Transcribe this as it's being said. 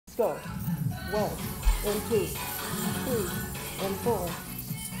go. 1 and 2, 3 and 4.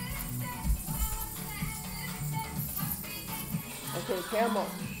 Okay, camel.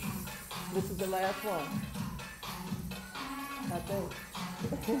 This is the last one, I think.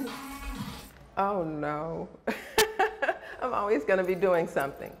 Oh no. I'm always going to be doing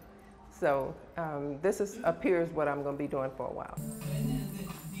something. So this appears what I'm going to be doing for a while.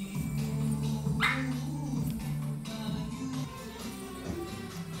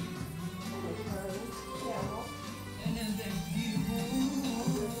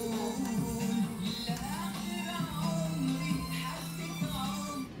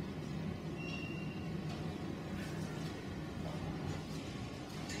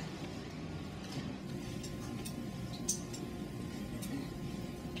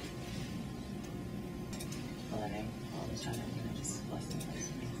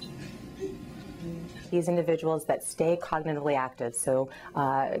 These individuals that stay cognitively active, so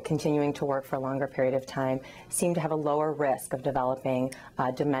continuing to work for a longer period of time, seem to have a lower risk of developing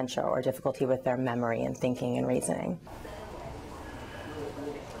dementia or difficulty with their memory and thinking and reasoning.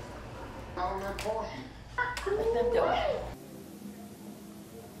 Let them do it.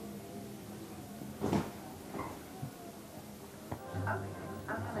 I'm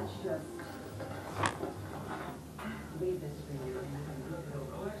going to just leave this for you.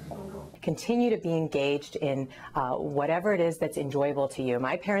 Continue to be engaged in whatever it is that's enjoyable to you.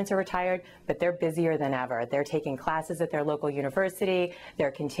 My parents are retired, but they're busier than ever. They're taking classes at their local university,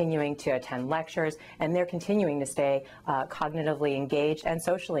 they're continuing to attend lectures, and they're continuing to stay cognitively engaged and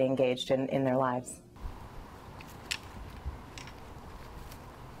socially engaged in their lives.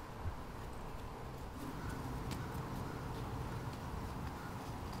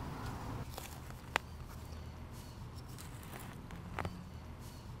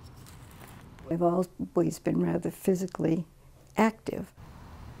 I've always been rather physically active.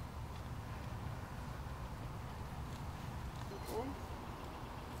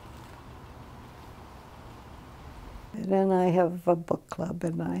 And then I have a book club,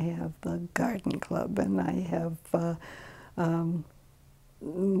 and I have the garden club, and I have,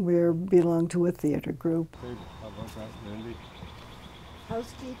 we belong to a theater group. How about that, Mandy?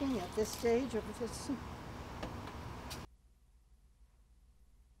 Housekeeping at this stage of this.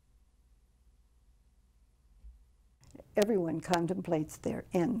 Everyone contemplates their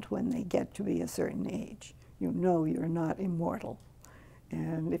end when they get to be a certain age. You know you're not immortal.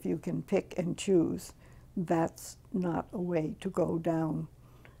 And if you can pick and choose, that's not a way to go down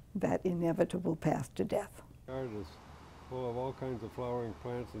that inevitable path to death. The yard is full of all kinds of flowering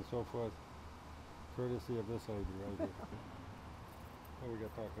plants and so forth, courtesy of this lady right here. Oh, we got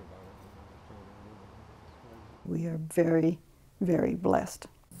talking about it. We are very, very blessed.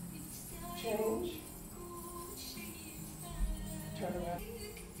 Change. Turn around.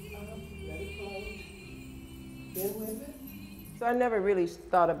 Let it flow. Get with it. So I never really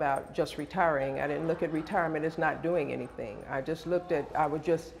thought about just retiring. I didn't look at retirement as not doing anything. I just looked at, I was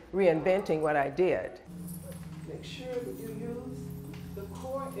just reinventing what I did. Make sure that you use the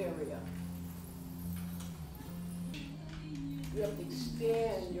core area. You have to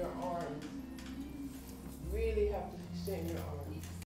extend your arms. Really have to extend your arms.